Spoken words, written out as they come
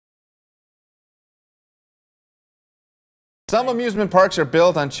Some amusement parks are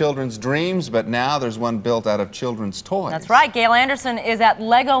built on children's dreams, but now there's one built out of children's toys. That's right. Gail Anderson is at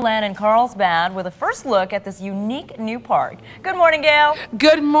Legoland in Carlsbad with a first look at this unique new park. Good morning, Gail.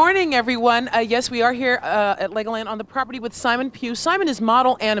 Good morning, everyone. Yes, we are here at Legoland on the property with Simon Pugh. Simon is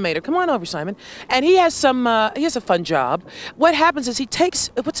model animator. Come on over, Simon. And he has he has a fun job. What happens is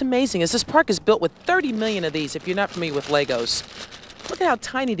what's amazing is this park is built with 30 million of these, if you're not familiar with Legos. Look at how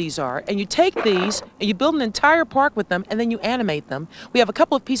tiny these are, and you take these and you build an entire park with them, and then you animate them. We have a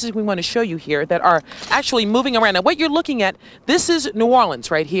couple of pieces we want to show you here that are actually moving around. Now, what you're looking at, this is New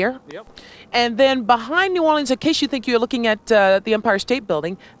Orleans right here. Yep. And then behind New Orleans, in case you think you're looking at the Empire State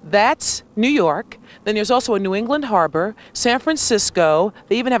Building, that's New York. Then there's also a New England Harbor, San Francisco.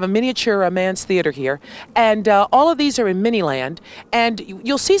 They even have a miniature Man's Theater here. And all of these are in Miniland. And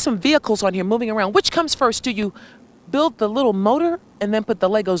you'll see some vehicles on here moving around. Which comes first? Do you build the little motor and then put the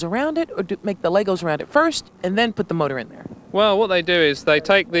Legos around it, or make the Legos around it first and then put the motor in there? Well, what they do is they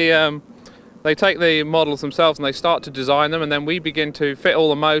take the models themselves and they start to design them, and then we begin to fit all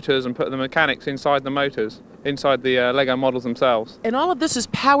the motors and put the mechanics inside the motors, inside the Lego models themselves. And all of this is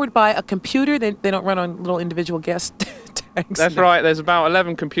powered by a computer? They don't run on little individual gas tanks? That's right. There's about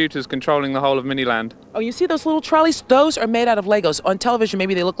 11 computers controlling the whole of Miniland. Oh, you see those little trolleys? Those are made out of Legos. On television,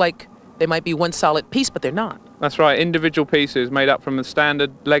 maybe they look like they might be one solid piece, but they're not. That's right, individual pieces made up from the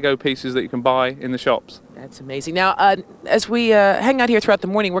standard Lego pieces that you can buy in the shops. That's amazing. Now, as we hang out here throughout the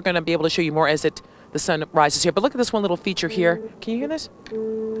morning, we're going to be able to show you more as the sun rises here. But look at this one little feature here. Can you hear this?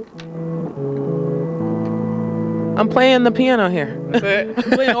 I'm playing the piano here. That's it.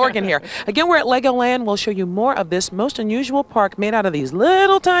 I'm playing organ here. Again, we're at Legoland. We'll show you more of this most unusual park made out of these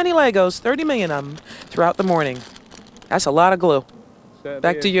little tiny Legos, 30 million of them, throughout the morning. That's a lot of glue.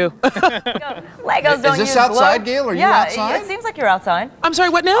 Back to you. Legos don't use Is this outside, glue. Gail? Are you outside? It seems like you're outside. I'm sorry,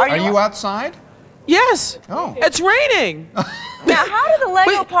 what now? Are you outside? Yes. Oh. It's raining. Now, how do the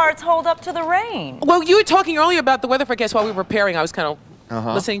Lego parts hold up to the rain? Well, you were talking earlier about the weather forecast while we were preparing. I was kind of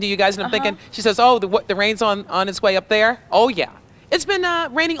listening to you guys, and I'm thinking, she says, oh, the rain's on its way up there? Oh, yeah. It's been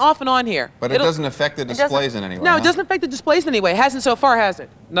raining off and on here. But it doesn't affect the displays in any way. No, it doesn't affect the displays in any way. It hasn't so far, has it?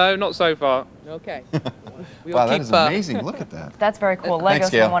 No, not so far. Okay. Wow, that is amazing. Look at that. That's very cool. Thanks,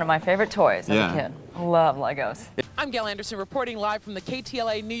 Legos Gail. are one of my favorite toys as a kid. Love Legos. I'm Gail Anderson reporting live from the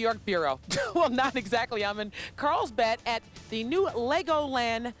KTLA New York Bureau. Well, not exactly. I'm in Carlsbad at the new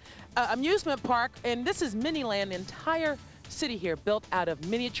Legoland amusement park, and this is Miniland, the entire city here built out of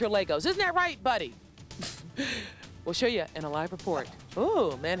miniature Legos. Isn't that right, buddy? We'll show you in a live report.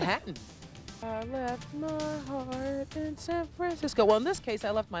 Ooh, Manhattan. I left my heart in San Francisco. Well, in this case, I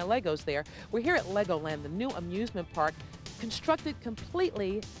left my Legos there. We're here at Legoland, the new amusement park, constructed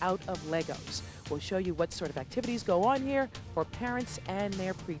completely out of Legos. We'll show you what sort of activities go on here for parents and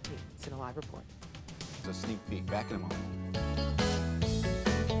their preteens in a live report. It's a sneak peek. Back in a moment.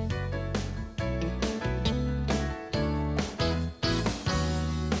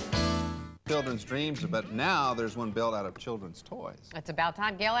 Children's dreams, but now there's one built out of children's toys. It's about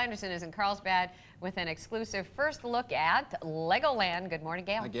time. Gail Anderson is in Carlsbad with an exclusive first look at Legoland. Good morning,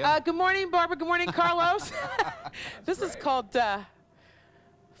 Gail. Hi, Gail. Good morning, Barbara. Good morning, Carlos. This is called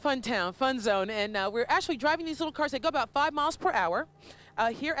Fun Town, Fun Zone, and we're actually driving these little cars. They go about 5 miles per hour.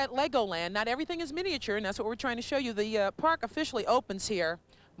 Here at Legoland. Not everything is miniature, and that's what we're trying to show you. The park officially opens here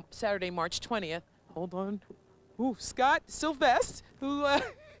Saturday, March 20th. Hold on. Ooh, Scott Sylvester, who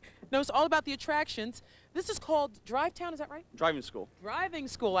knows all about the attractions. This is called Drive Town, is that right? Driving school. Driving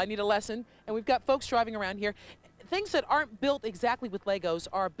school. I need a lesson. And we've got folks driving around here. Things that aren't built exactly with Legos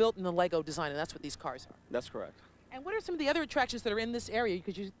are built in the Lego design, and that's what these cars are. That's correct. And what are some of the other attractions that are in this area?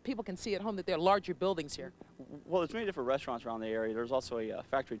 Because people can see at home that there are larger buildings here. Well, there's many different restaurants around the area. There's also a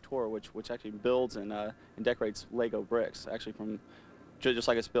factory tour which actually builds and decorates Lego bricks, actually from just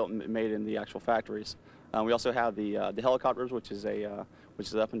like it's built and made in the actual factories. We also have the helicopters, which is an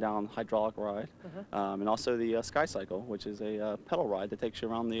up and down hydraulic ride, and also the Sky Cycle, which is a pedal ride that takes you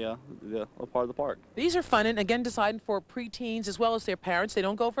around the part of the park. These are fun and again designed for preteens as well as their parents. They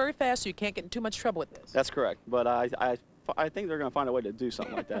don't go very fast, so you can't get in too much trouble with this. That's correct, but I think they're going to find a way to do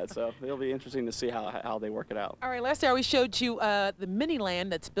something like that, so it'll be interesting to see how they work it out. All right, last hour we showed you the Miniland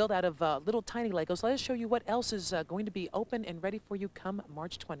that's built out of little tiny Legos. Let us show you what else is going to be open and ready for you come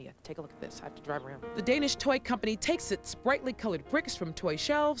March 20th. Take a look at this. I have to drive around. The Danish toy company takes its brightly colored bricks from toy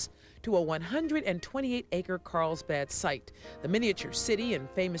shelves to a 128-acre Carlsbad site. The miniature city and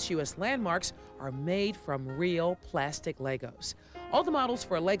famous U.S. landmarks are made from real plastic Legos. All the models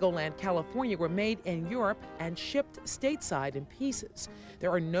for Legoland, California were made in Europe and shipped stateside in pieces.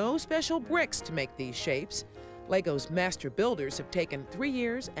 There are no special bricks to make these shapes. Lego's master builders have taken 3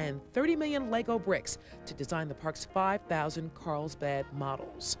 years and 30 million Lego bricks to design the park's 5,000 Carlsbad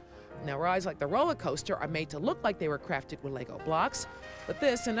models. Now, rides like the roller coaster are made to look like they were crafted with Lego blocks, but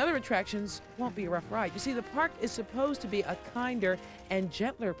this and other attractions won't be a rough ride. You see, the park is supposed to be a kinder and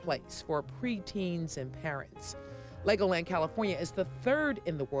gentler place for preteens and parents. Legoland, California is the third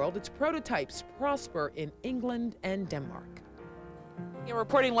in the world. Its prototypes prosper in England and Denmark. We're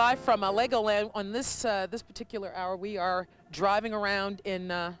reporting live from Legoland. On this particular hour, we are driving around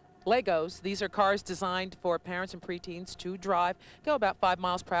in Legos. These are cars designed for parents and preteens to drive, go about 5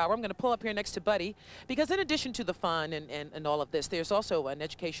 miles per hour. I'm going to pull up here next to Buddy because in addition to the fun and all of this, there's also an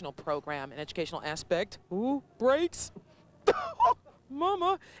educational program, an educational aspect. Ooh, brakes.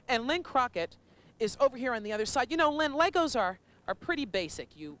 Mama. And Lynn Crockett is over here on the other side. You know, Lynn, Legos are pretty basic.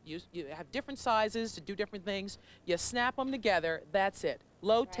 You have different sizes to do different things. You snap them together. That's it.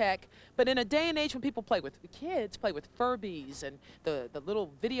 Low tech. But in a day and age when people play with kids, play with Furbies and the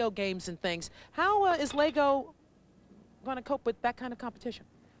little video games and things, how is Lego going to cope with that kind of competition?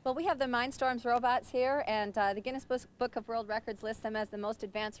 Well, we have the Mindstorms robots here, and the Guinness Book of World Records lists them as the most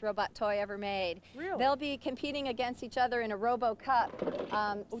advanced robot toy ever made. Really? They'll be competing against each other in a Robo Cup. Did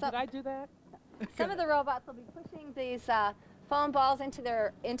I do that? Some of the robots will be pushing these foam balls into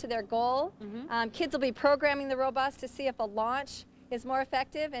their goal. Kids will be programming the robots to see if a launch is more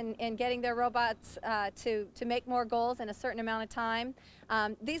effective in getting their robots to make more goals in a certain amount of time.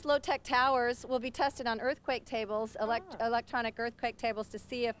 These low-tech towers will be tested on earthquake tables, electronic earthquake tables, to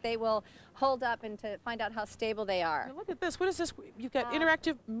see if they will hold up and to find out how stable they are. Now look at this. What is this? You've got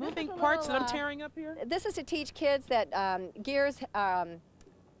interactive moving parts that I'm tearing up here? This is to teach kids that gears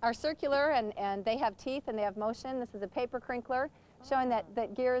are circular and they have teeth and they have motion. This is a paper crinkler showing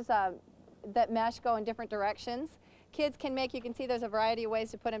that gears that mesh go in different directions. Kids can make, you can see there's a variety of ways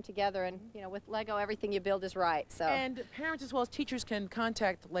to put them together, and you know, with Lego everything you build is right. So. And parents as well as teachers can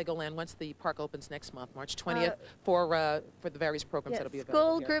contact Legoland once the park opens next month, March 20th, for the various programs that'll be available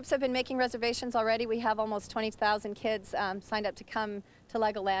School here. groups have been making reservations already. We have almost 20,000 kids signed up to come to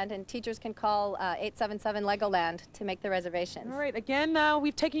Legoland, and teachers can call 877-LEGOLAND to make their reservations. All right, again,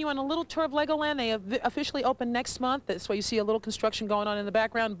 we've taken you on a little tour of Legoland. They have officially open next month. That's why you see a little construction going on in the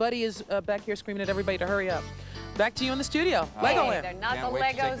background. Buddy is back here screaming at everybody to hurry up. Back to you in the studio. Hey, Legoland. they're not Can't the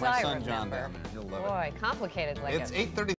wait to take Legos my I son John remember. down there. He'll love it. Boy, complicated Legos. It's 8:30.